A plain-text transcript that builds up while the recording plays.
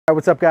All right,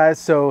 what's up guys?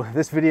 So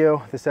this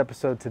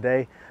episode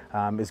today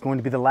is going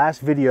to be the last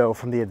video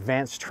from the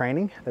advanced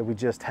training that we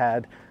just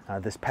had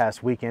this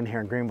past weekend here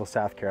in Greenville,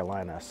 South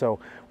Carolina. So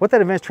what that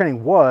advanced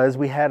training was,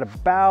 we had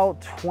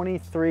about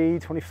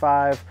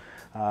 25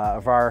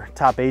 of our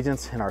top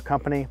agents in our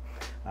company.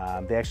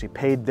 They actually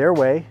paid their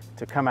way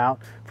to come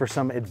out for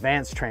some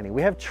advanced training.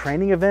 We have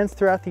training events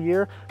throughout the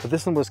year, but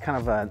this one was kind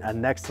of a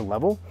next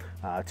level,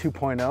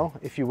 2.0,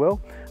 if you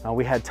will.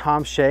 We had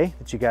Tom Shea,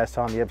 that you guys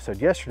saw in the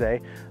episode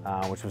yesterday,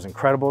 which was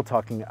incredible,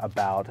 talking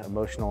about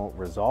emotional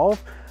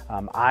resolve.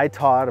 I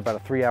taught about a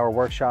 3-hour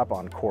workshop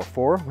on Core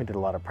 4. We did a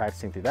lot of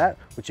practicing through that,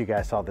 which you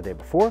guys saw the day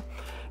before.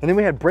 And then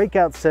we had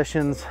breakout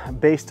sessions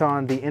based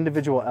on the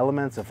individual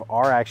elements of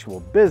our actual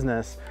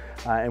business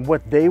and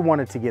what they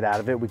wanted to get out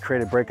of it. We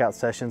created breakout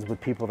sessions with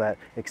people that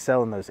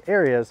excel in those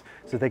areas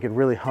so they could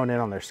really hone in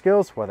on their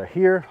skills while they're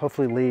here,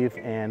 hopefully leave,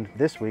 and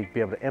this week be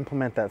able to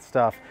implement that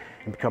stuff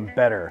and become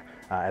better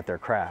at their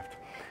craft.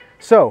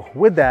 So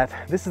with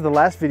that, this is the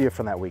last video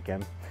from that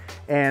weekend.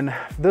 And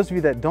for those of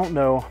you that don't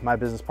know my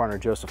business partner,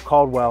 Joseph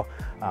Caldwell,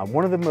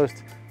 one of the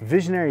most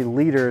visionary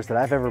leaders that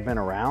I've ever been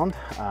around,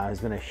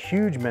 has been a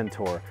huge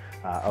mentor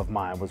of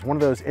mine, was one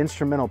of those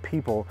instrumental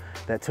people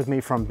that took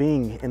me from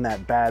being in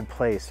that bad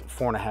place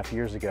 4.5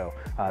 years ago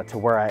to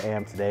where I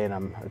am today, and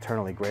I'm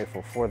eternally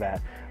grateful for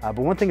that. But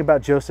one thing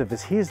about Joseph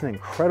is he's an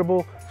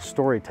incredible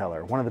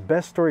storyteller, one of the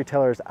best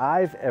storytellers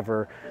I've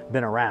ever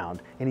been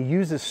around, and he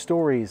uses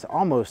stories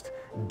almost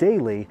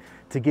daily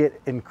to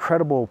get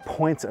incredible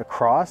points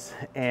across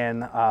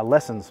and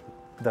lessons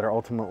that are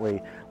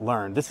ultimately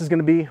learned. This is going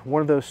to be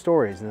one of those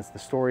stories, and it's the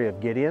story of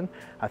Gideon.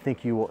 I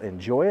think you will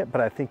enjoy it, but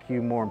I think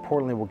you more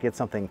importantly will get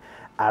something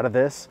out of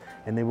this,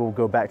 and then we'll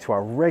go back to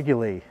our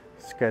regularly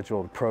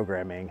scheduled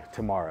programming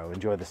tomorrow.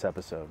 Enjoy this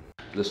episode.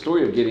 The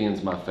story of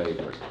Gideon's my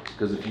favorite,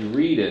 because if you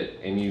read it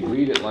and you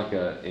read it like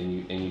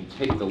and you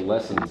take the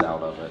lessons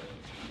out of it,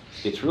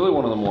 it's really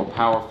one of the more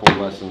powerful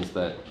lessons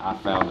that I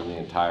found in the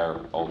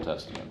entire Old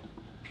Testament.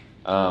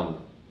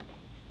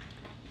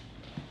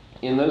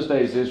 In those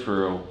days,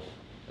 Israel,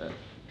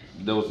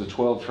 there was the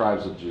 12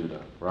 tribes of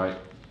Judah, right?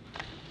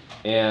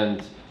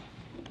 And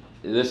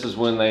this is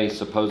when they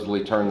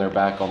supposedly turned their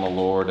back on the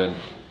Lord, and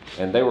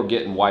they were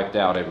getting wiped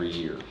out every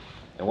year.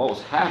 And what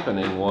was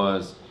happening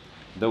was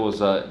there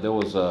was a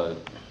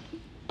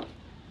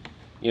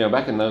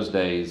back in those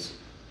days,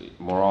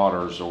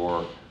 marauders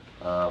or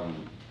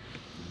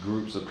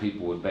groups of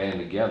people would band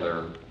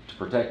together to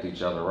protect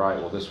each other, right?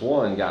 Well, this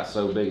one got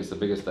so big, it's the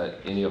biggest that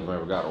any of them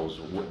ever got.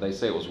 They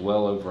say it was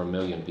well over 1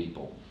 million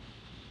people.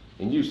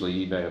 And usually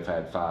you may have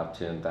had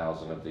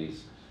 5,000-10,000 of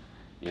these,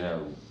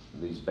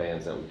 these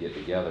bands that would get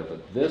together.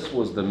 But this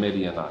was the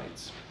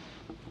Midianites.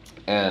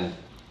 And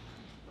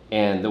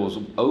there was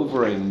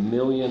over 1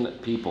 million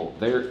people.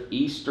 Their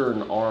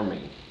eastern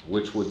army,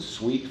 which would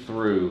sweep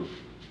through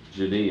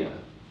Judea,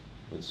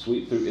 would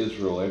sweep through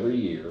Israel every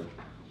year,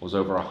 was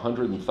over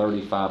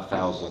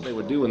 135,000. What they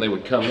would do when they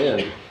would come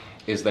in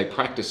is they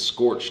practiced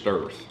scorched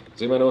earth.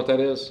 Does anybody know what that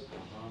is?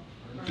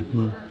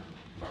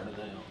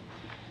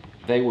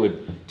 They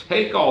would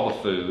take all the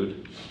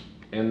food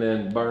and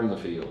then burn the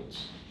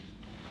fields.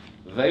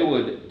 They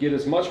would get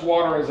as much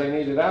water as they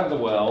needed out of the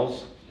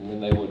wells, and then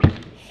they would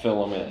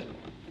fill them in.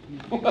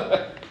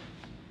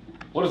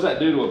 What does that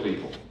do to a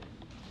people?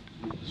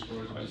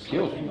 It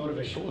kills them.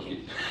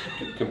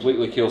 It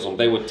completely kills them.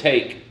 They would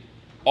take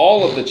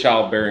all of the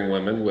childbearing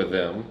women with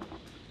them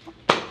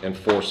and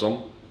force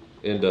them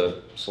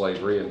into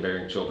slavery and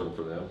bearing children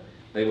for them.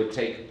 They would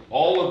take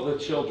all of the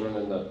children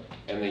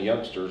and the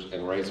youngsters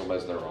and raise them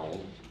as their own.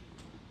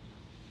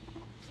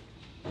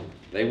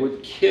 They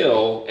would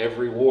kill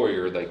every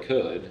warrior they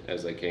could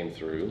as they came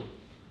through.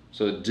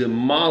 So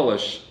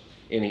demolish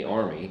any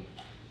army,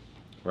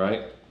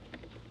 right?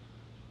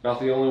 About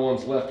the only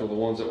ones left were the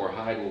ones that were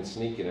hiding and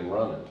sneaking and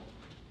running.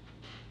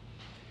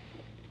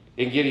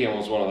 And Gideon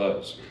was one of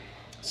those.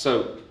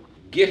 So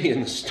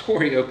Gideon, the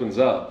story opens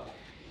up,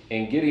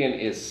 and Gideon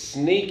is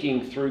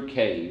sneaking through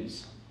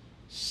caves,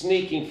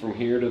 sneaking from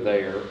here to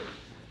there,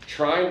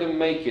 trying to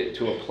make it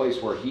to a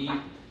place where he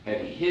had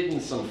hidden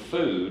some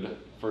food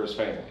for his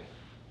family.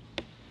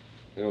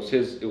 It was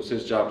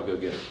his job to go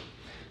get it.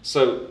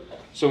 So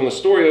when the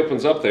story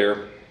opens up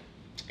there,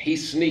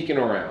 he's sneaking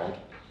around,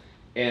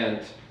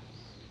 and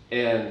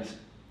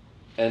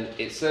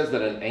it says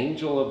that an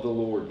angel of the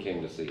Lord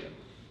came to see him.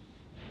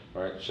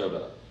 All right, showed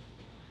up.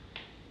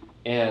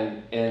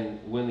 And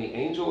when the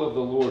angel of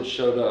the Lord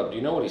showed up, do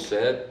you know what he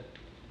said?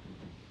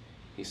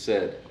 He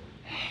said,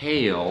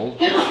 "Hail,"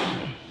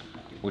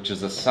 which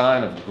is a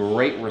sign of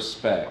great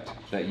respect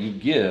that you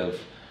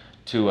give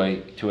to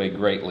a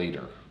great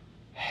leader.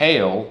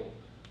 "Hail,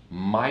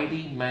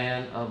 mighty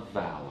man of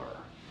valor."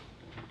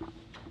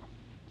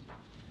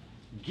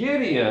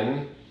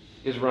 Gideon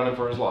is running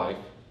for his life.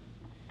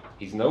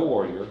 He's no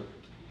warrior.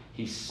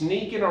 He's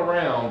sneaking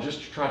around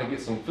just to try to get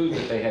some food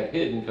that they had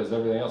hidden because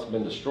everything else had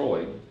been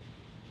destroyed.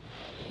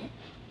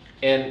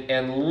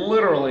 And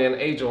literally an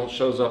angel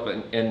shows up,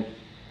 and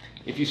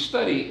if you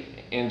study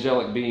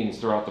angelic beings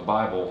throughout the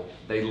Bible,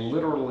 they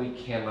literally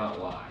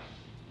cannot lie.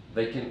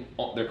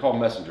 they're called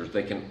messengers.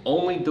 They can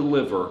only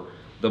deliver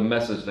the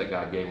message that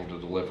God gave them to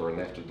deliver, and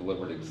they have to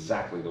deliver it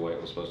exactly the way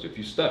it was supposed to. If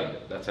you study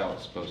it, that's how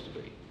it's supposed to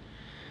be.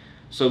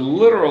 So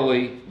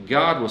literally,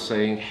 God was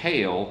saying,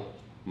 "Hail,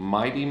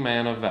 mighty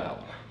man of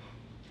valor."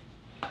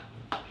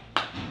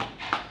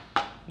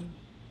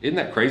 Isn't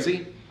that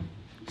crazy?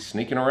 He's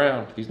sneaking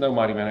around. He's no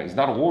mighty man. He's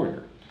not a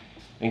warrior.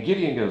 And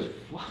Gideon goes,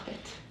 "What?"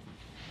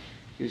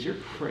 He goes, "You're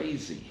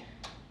crazy."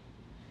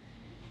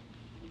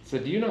 He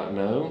said, "Do you not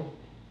know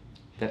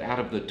that out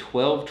of the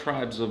 12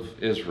 tribes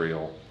of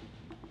Israel,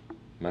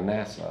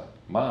 Manasseh,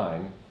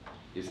 mine,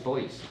 is the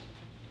least?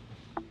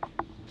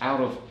 Out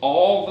of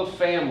all the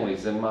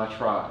families in my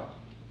tribe,"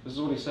 this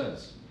is what he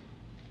says,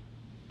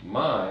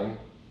 "mine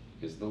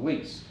is the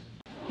least."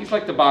 He's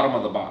like the bottom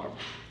of the bottom.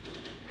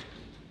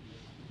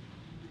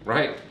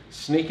 Right?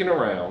 Sneaking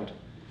around,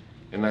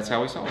 and that's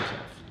how he saw himself.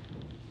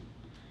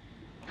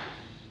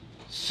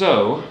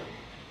 So,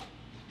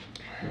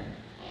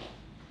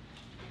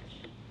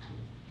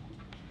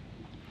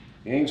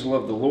 the angel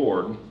of the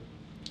Lord,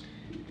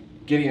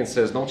 Gideon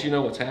says, "Don't you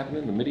know what's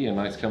happening? The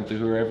Midianites come through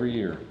here every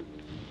year.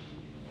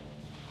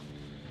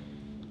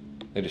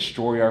 They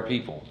destroy our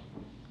people.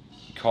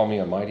 You call me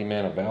a mighty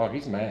man of valor?"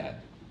 He's mad.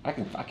 I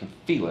can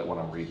feel it when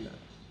I'm reading it.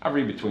 I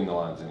read between the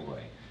lines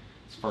anyway.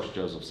 It's First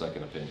Joseph's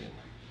second opinion.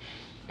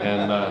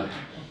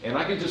 And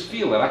I could just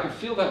feel it. I could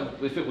feel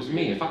that if it was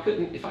me. If I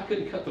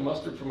couldn't cut the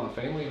mustard for my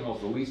family and I was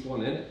the least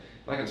one in it,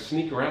 and I could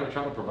sneak around and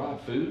try to provide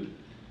food,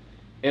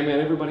 and man,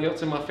 everybody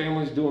else in my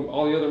family is doing,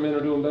 all the other men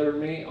are doing better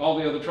than me, all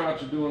the other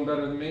tribes are doing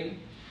better than me.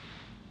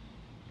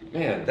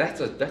 Man, that's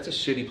a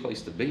shitty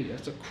place to be.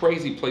 That's a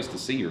crazy place to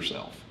see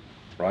yourself,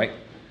 right?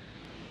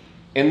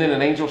 And then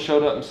an angel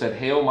showed up and said,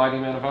 "Hail, mighty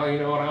man of valor." You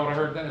know what? I would have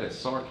heard that as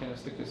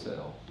sarcastic as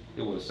hell.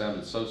 It would have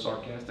sounded so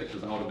sarcastic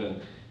because I would have been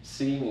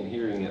seeing and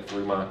hearing it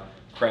through my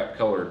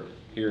crap-colored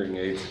hearing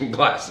aids and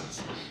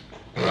glasses,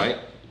 right?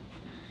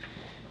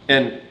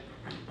 And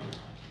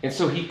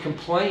so he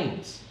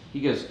complains. He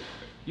goes,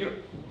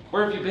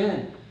 "Where have you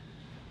been?"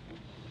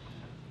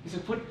 He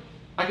said, "What?"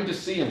 I can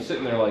just see him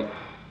sitting there like,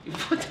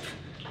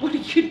 what are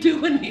you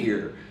doing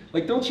here?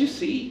 Like, don't you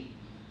see?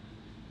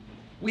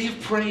 We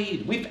have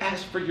prayed. We've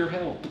asked for your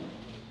help.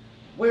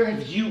 Where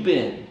have you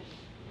been? And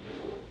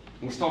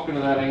he's talking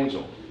to that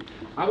angel.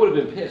 I would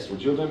have been pissed.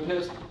 Would you have been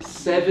pissed?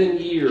 7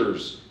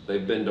 years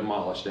they've been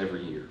demolished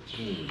every year.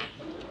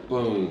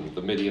 Boom,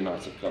 the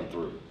Midianites have come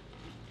through.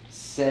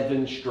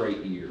 7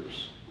 straight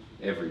years,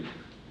 every year.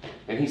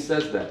 And he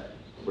says that.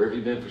 Where have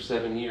you been for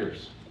 7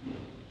 years?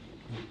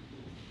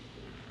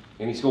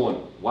 And he's going,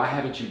 why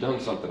haven't you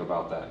done something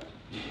about that?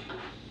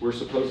 We're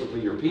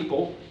supposedly your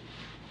people.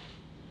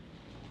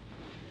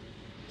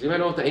 Does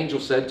anybody know what the angel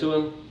said to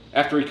him?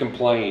 After he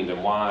complained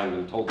and whined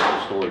and told the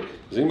whole story.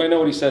 Does anybody know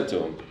what he said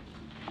to him?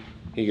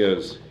 He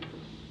goes,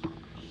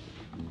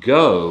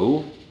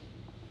 "Go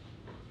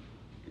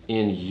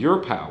in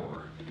your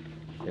power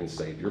and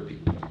save your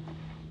people."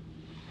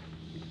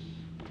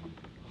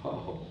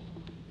 Oh.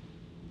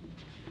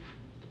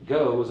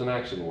 Go is an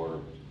action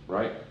word,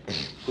 right?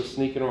 Quit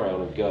sneaking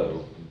around and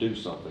go. Do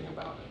something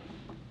about it.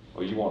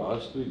 Oh, you want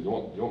us to? You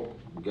want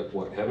get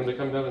what, heaven to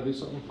come down and do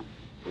something?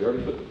 We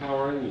already put the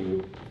power in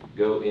you.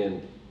 Go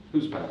in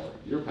whose power?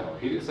 Your power.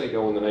 He didn't say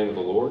go in the name of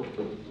the Lord.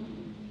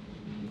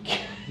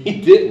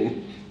 He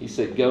didn't. He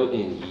said go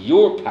in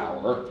your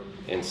power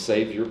and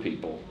save your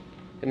people.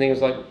 And then he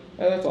was like,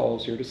 that's all I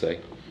was here to say.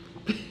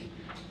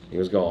 He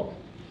was gone.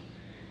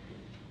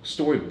 The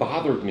story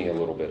bothered me a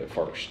little bit at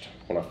first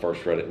when I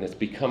first read it, and it's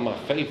become my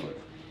favorite.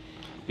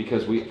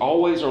 Because we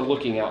always are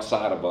looking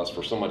outside of us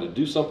for somebody to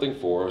do something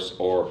for us,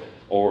 or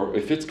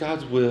if it's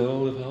God's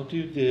will, if I'll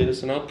do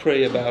this, and I'll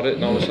pray about it,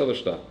 and all this other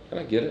stuff. And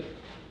I get it.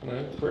 You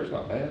know, prayer's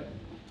not bad.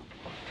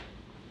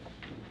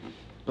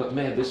 But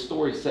man, this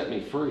story set me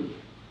free.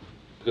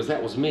 Because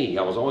that was me.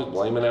 I was always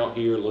blaming out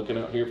here, looking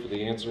out here for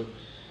the answer.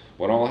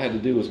 When all I had to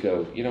do was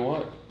go, you know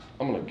what?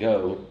 I'm going to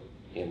go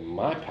in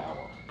my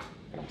power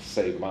and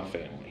save my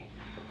family.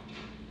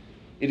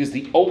 It is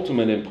the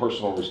ultimate in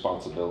personal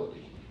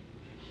responsibility.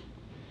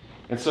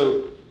 And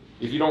so,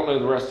 if you don't know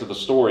the rest of the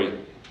story,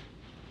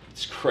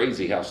 it's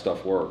crazy how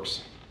stuff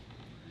works.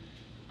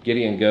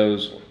 Gideon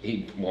goes,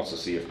 he wants to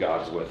see if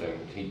God's with him.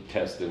 He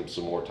tests him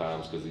some more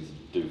times because he's a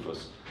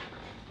doofus.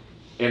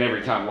 And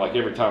every time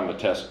the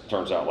test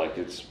turns out like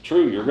it's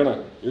true, you're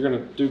gonna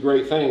do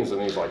great things,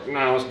 and he's like,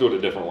 no, let's do it a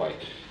different way,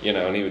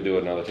 and he would do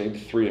it another time.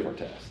 3 different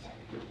tests.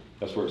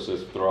 That's where it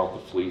says throw out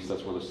the fleece.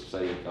 That's where the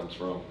saying comes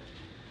from.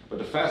 But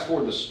to fast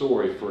forward the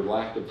story for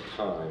lack of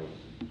time,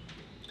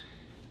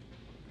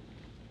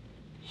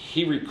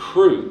 he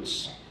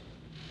recruits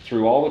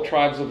through all the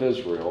tribes of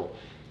Israel.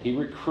 He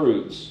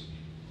recruits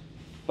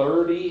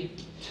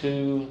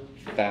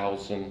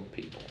 32,000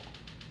 people.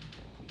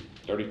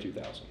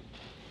 32,000.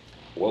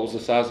 What was the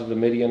size of the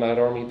Midianite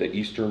army, the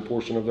eastern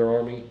portion of their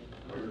army?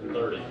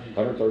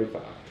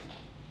 135.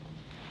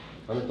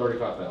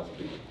 135,000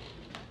 people.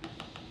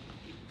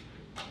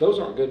 Those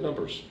aren't good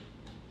numbers.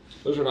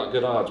 Those are not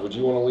good odds. Would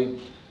you want to lead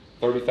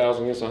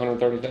 30,000 against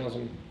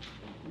 130,000?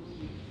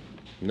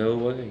 No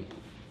way.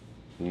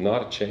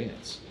 Not a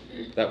chance.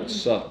 That would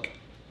suck.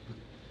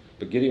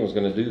 But Gideon was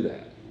going to do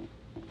that.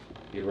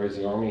 He had raised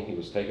the army. He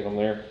was taking them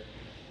there.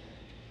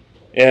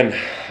 And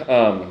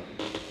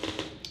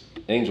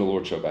angel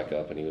Lord showed back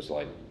up, and he was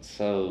like,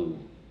 so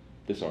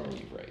this army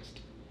you've raised,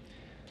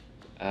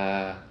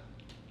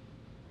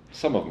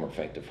 some of them are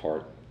faint of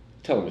heart.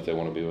 Tell them if they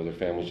want to be with their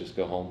families, just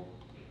go home.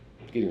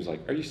 Gideon was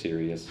like, are you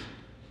serious?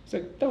 He's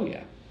like, oh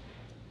yeah.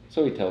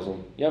 So he tells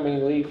them, yeah, how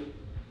many leave?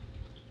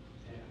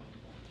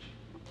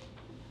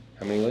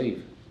 How many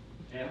leave?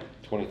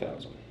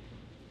 20,000.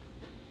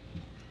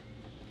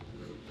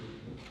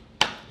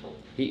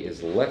 He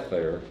is left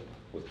there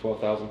with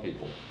 12,000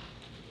 people.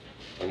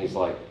 And he's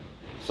like,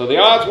 so the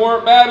odds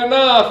weren't bad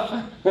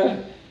enough.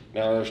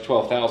 Now there's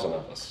 12,000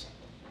 of us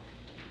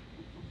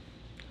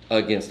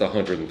against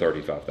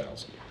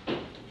 135,000.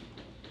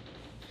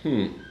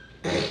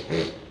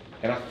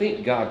 And I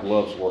think God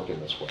loves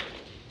working this way.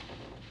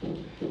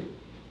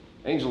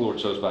 Angel Lord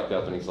shows back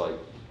up and he's like,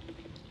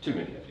 too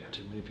many of you.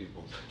 Too many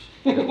people.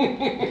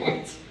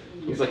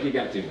 He's like, you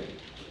got too many.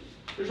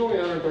 There's only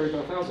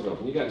 135,000 of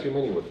them. You got too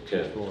many with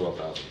 10,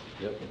 12,000.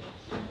 Yep.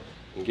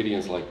 And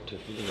Gideon's like,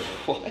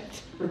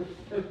 what?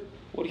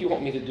 What do you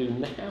want me to do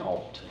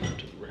now?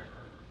 To the river.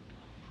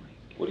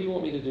 What do you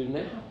want me to do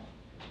now?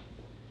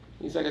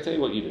 He's like, I tell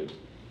you what you do.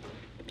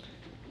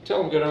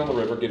 Tell them go down the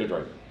river, get a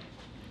drink.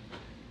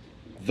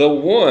 The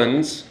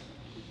ones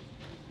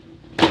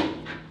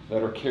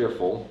that are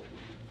careful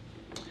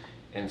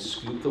and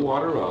scoop the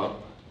water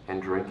up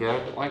and drink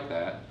out of it like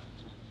that,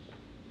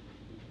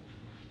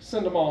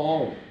 send them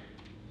all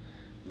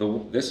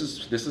home. This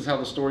is how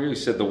the story goes.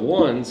 He said the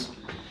ones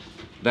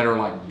that are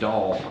like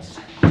dogs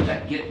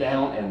that get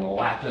down and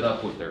lap it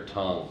up with their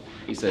tongue,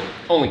 he said,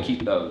 only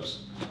keep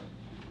those.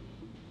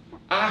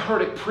 I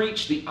heard it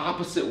preached the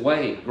opposite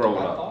way growing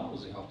up. I thought it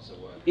was the opposite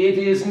way. It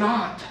is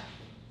not.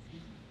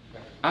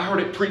 I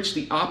heard it preached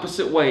the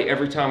opposite way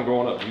every time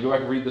growing up. You go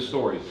back and read the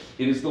story.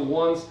 It is the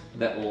ones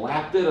that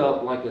lapped it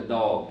up like a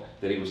dog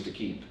that he was to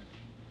keep.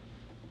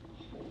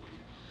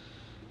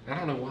 I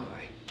don't know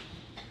why.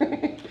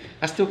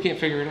 I still can't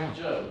figure it out.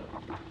 Joe,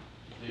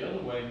 the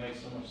other way makes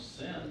so much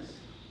sense.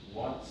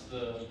 What's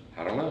the...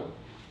 I don't know.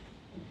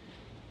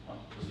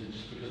 Was it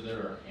just because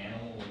they're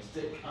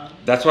animalistic kind?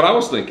 That's what I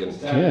was thinking.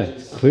 Yeah,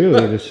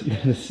 clearly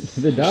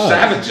the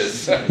dogs.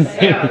 Savages.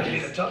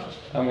 Yeah.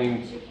 I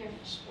mean,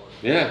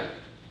 yeah.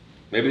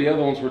 Maybe the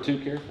other ones were too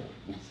careful.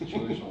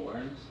 Situational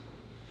awareness.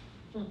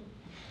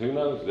 Who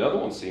knows? The other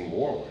ones seemed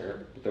more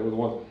aware, but they were the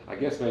ones. I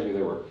guess maybe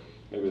they were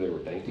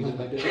dainty when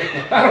they did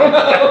it. I don't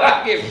know.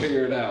 I can't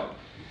figure it out.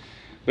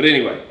 But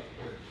anyway,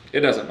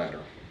 it doesn't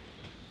matter.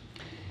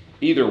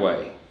 Either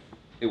way,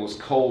 it was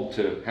cold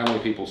to how many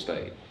people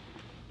stayed?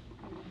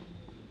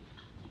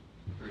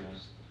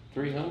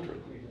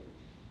 300.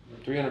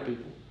 300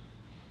 people.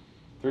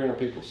 300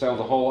 people. Sounds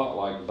a whole lot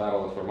like the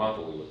Battle of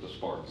Thermopylae with the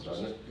Spartans,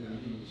 doesn't it?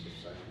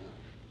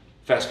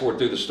 Fast forward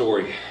through the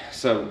story.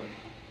 So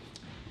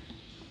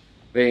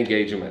they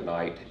engage them at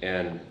night,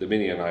 and the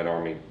Midianite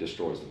army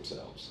destroys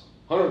themselves.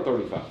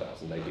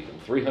 135,000, they beat them.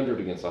 300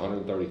 against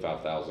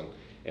 135,000,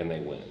 and they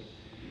win.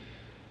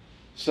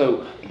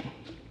 So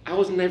I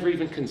was never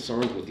even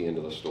concerned with the end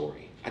of the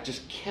story. I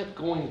just kept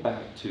going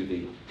back to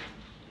the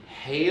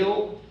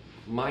hail,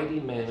 mighty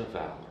man of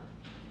valor.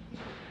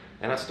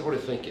 And I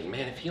started thinking,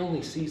 man, if he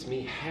only sees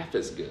me half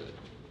as good,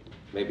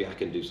 maybe I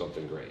can do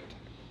something great.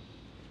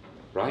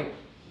 Right?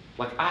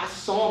 Like, I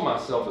saw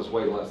myself as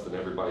way less than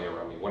everybody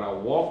around me. When I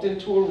walked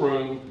into a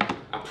room,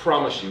 I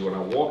promise you, when I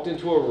walked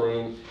into a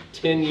room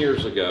 10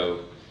 years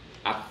ago,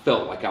 I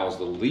felt like I was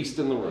the least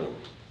in the room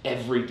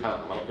every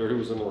time. I don't care who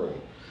was in the room.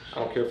 I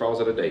don't care if I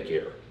was at a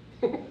daycare.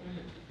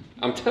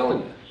 I'm telling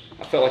you,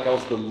 I felt like I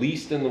was the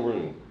least in the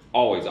room.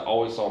 Always. I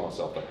always saw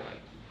myself that way.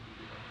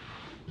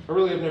 I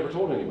really have never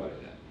told anybody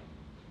that.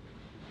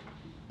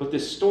 But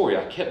this story,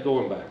 I kept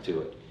going back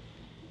to it.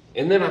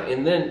 And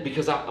then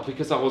because I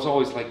was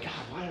always like,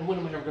 God, when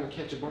am I ever going to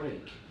catch a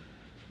break?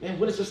 Man,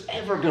 when is this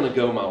ever going to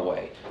go my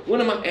way?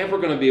 When am I ever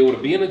going to be able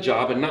to be in a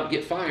job and not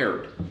get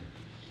fired?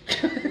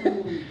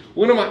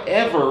 When am I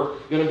ever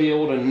going to be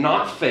able to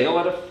not fail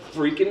at a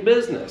freaking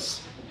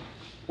business?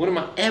 When am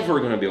I ever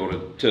going to be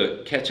able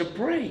to catch a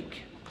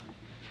break?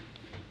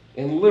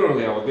 And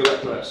literally, I would go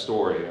back to that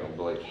story and I would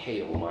be like,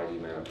 hey, mighty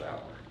man of valor.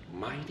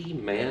 Mighty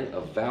man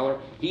of valor?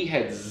 He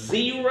had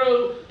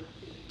zero.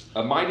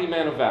 A mighty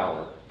man of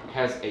valor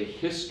has a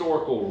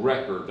historical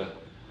record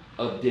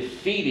of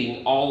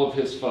defeating all of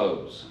his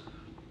foes.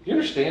 You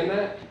understand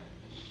that?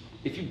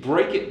 If you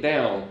break it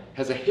down,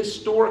 has a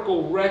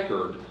historical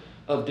record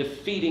of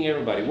defeating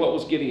everybody. What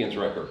was Gideon's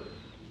record?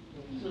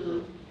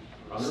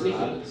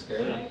 Sneaking.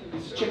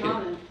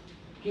 Chicken.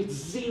 He had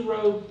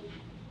zero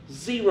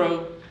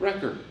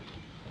record.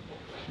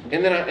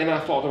 And then I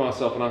thought to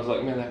myself, and I was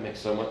like, man, that makes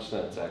so much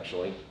sense,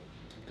 actually.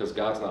 Because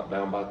God's not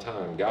bound by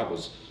time. God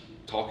was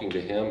talking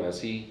to him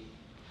as he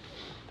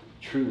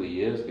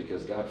truly is,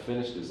 because God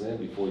finished his end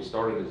before he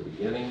started his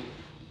beginning.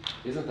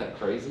 Isn't that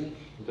crazy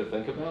to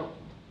think about?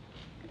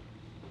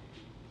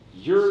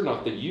 You're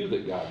not the you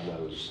that God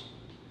knows.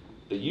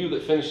 The you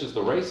that finishes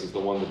the race is the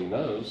one that he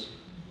knows,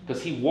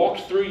 because he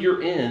walked through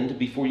your end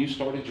before you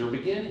started your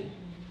beginning.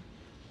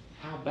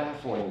 How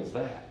baffling is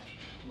that?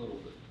 A little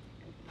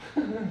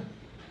bit.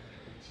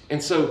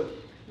 And so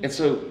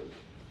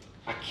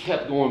I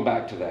kept going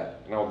back to that,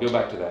 and I'll go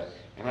back to that,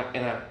 and I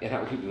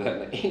looked at that,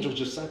 and the angel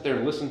just sat there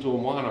and listened to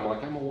him whine. I'm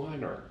like, I'm a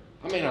whiner.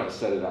 I may not have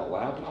said it out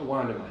loud, but I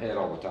whined in my head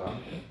all the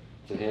time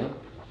to him.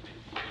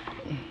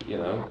 You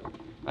know,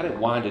 I didn't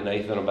whine to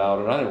Nathan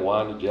about it. I didn't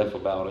whine to Jeff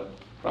about it.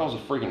 But I was a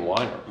freaking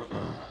whiner.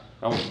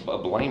 I was a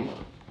blamer.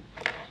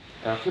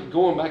 And I kept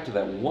going back to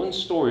that one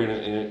story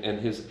and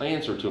his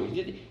answer to him.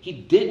 He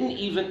didn't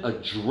even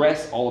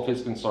address all of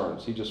his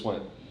concerns. He just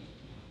went,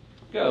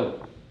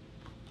 go.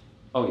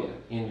 Oh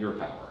yeah, in your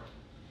power.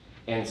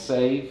 And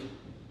save.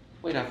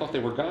 Wait, I thought they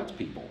were God's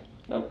people.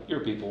 No, your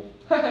people.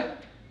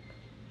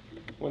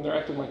 When they're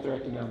acting like they're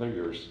acting now, they're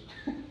yours.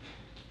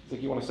 It's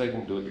like you want to save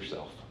them, do it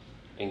yourself.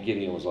 And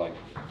Gideon was like,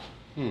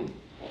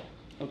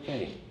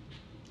 okay,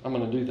 I'm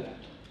going to do that.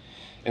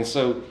 And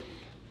so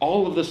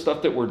all of the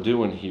stuff that we're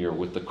doing here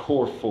with the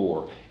Core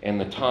 4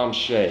 and the Tom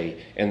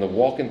Shea and the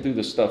walking through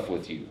the stuff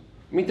with you,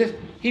 I mean,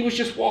 he was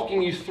just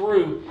walking you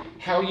through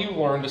how you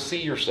learn to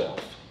see yourself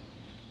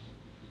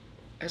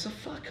as a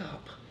fuck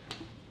up.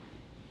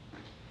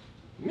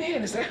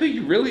 Man, is that who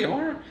you really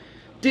are?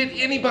 Did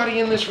anybody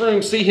in this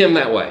room see him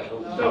that way?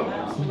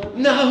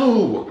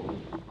 No.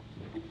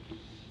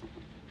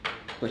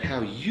 But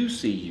how you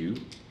see you,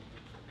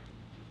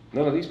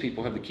 none of these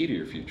people have the key to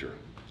your future.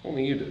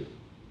 Only you do.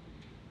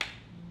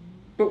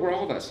 But we're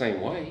all that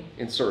same way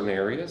in certain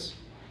areas.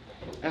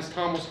 As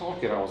Tom was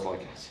talking, I was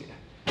like, I see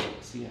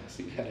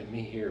that in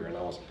me here. And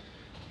I was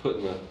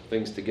putting the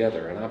things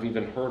together. And I've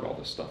even heard all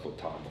this stuff with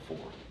Tom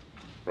before.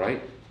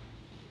 Right?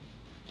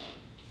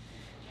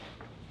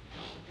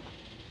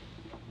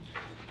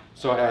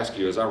 So I ask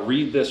you, as I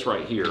read this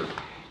right here,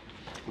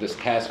 this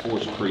Task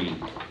Force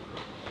Creed,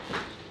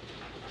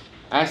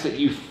 I ask that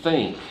you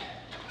think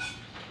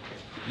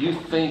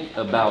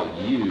about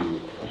you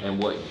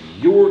and what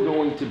you're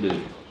going to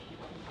do.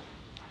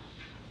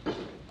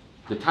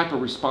 The type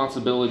of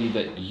responsibility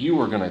that you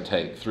are going to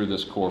take through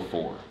this Core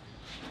 4.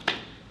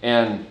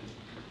 And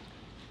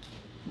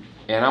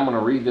I'm going to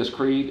read this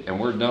creed, and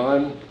we're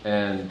done.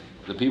 And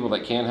the people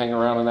that can hang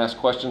around and ask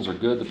questions are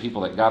good. The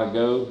people that got to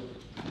go,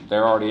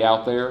 they're already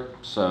out there.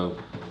 So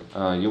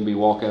you'll be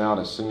walking out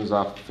as soon as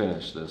I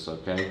finish this,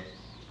 okay?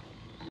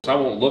 So I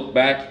won't look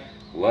back,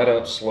 let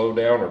up, slow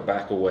down, or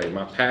back away.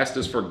 My past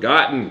is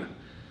forgotten.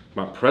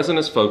 My present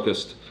is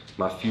focused.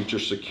 My future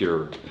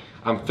secured.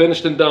 I'm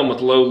finished and done with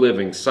low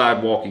living,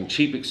 sidewalking,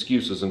 cheap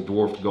excuses, and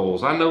dwarfed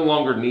goals. I no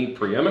longer need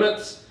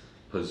preeminence,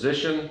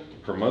 position,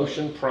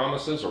 promotion,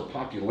 promises, or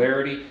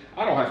popularity.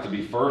 I don't have to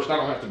be first. I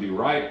don't have to be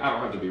right. I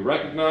don't have to be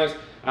recognized.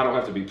 I don't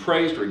have to be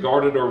praised,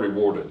 regarded, or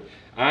rewarded.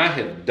 I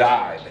have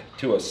died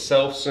to a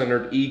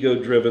self-centered,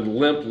 ego-driven,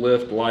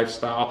 limp-lift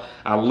lifestyle.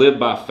 I live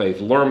by faith,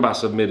 learn by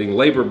submitting,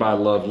 labor by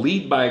love,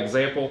 lead by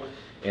example,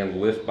 and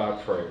live by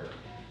prayer.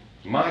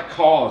 My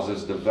cause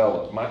is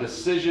developed, my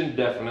decision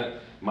definite,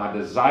 my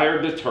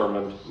desire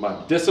determined,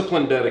 my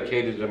discipline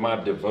dedicated, and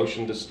my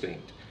devotion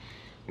distinct.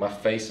 My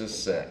face is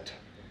set,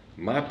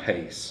 my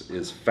pace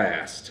is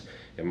fast,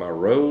 and my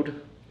road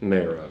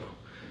narrow.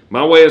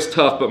 My way is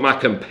tough, but my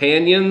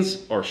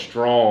companions are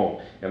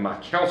strong, and my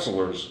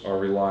counselors are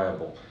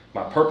reliable.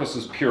 My purpose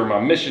is pure, my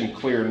mission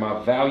clear, and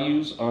my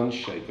values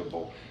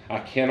unshakable. I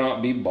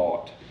cannot be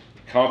bought,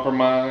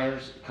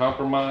 compromised,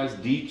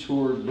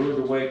 detoured, lured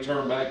away,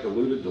 turned back,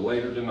 deluded,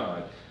 delayed, or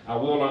denied. I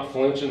will not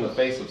flinch in the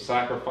face of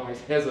sacrifice,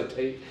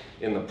 hesitate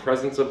in the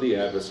presence of the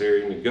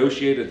adversary,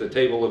 negotiate at the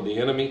table of the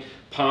enemy,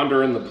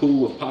 ponder in the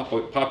pool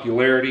of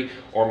popularity,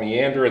 or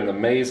meander in the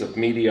maze of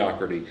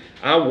mediocrity.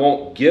 I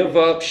won't give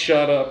up,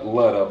 shut up,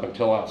 let up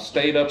until I've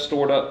stayed up,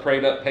 stored up,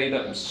 prayed up, paid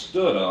up, and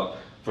stood up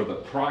for the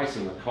price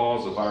and the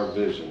cause of our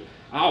vision.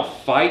 I'll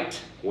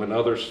fight when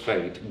others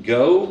faint,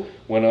 go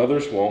when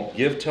others won't,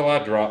 give till I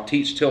drop,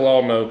 teach till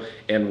all know,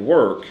 and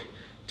work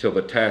till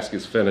the task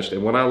is finished.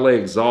 And when I lay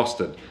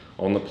exhausted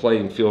on the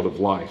playing field of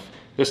life,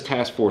 this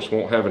task force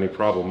won't have any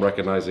problem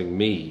recognizing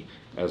me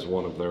as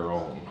one of their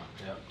own.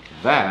 Yep.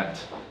 That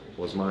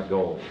was my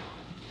goal.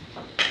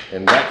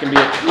 And that can be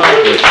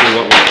accomplished through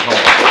what we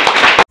call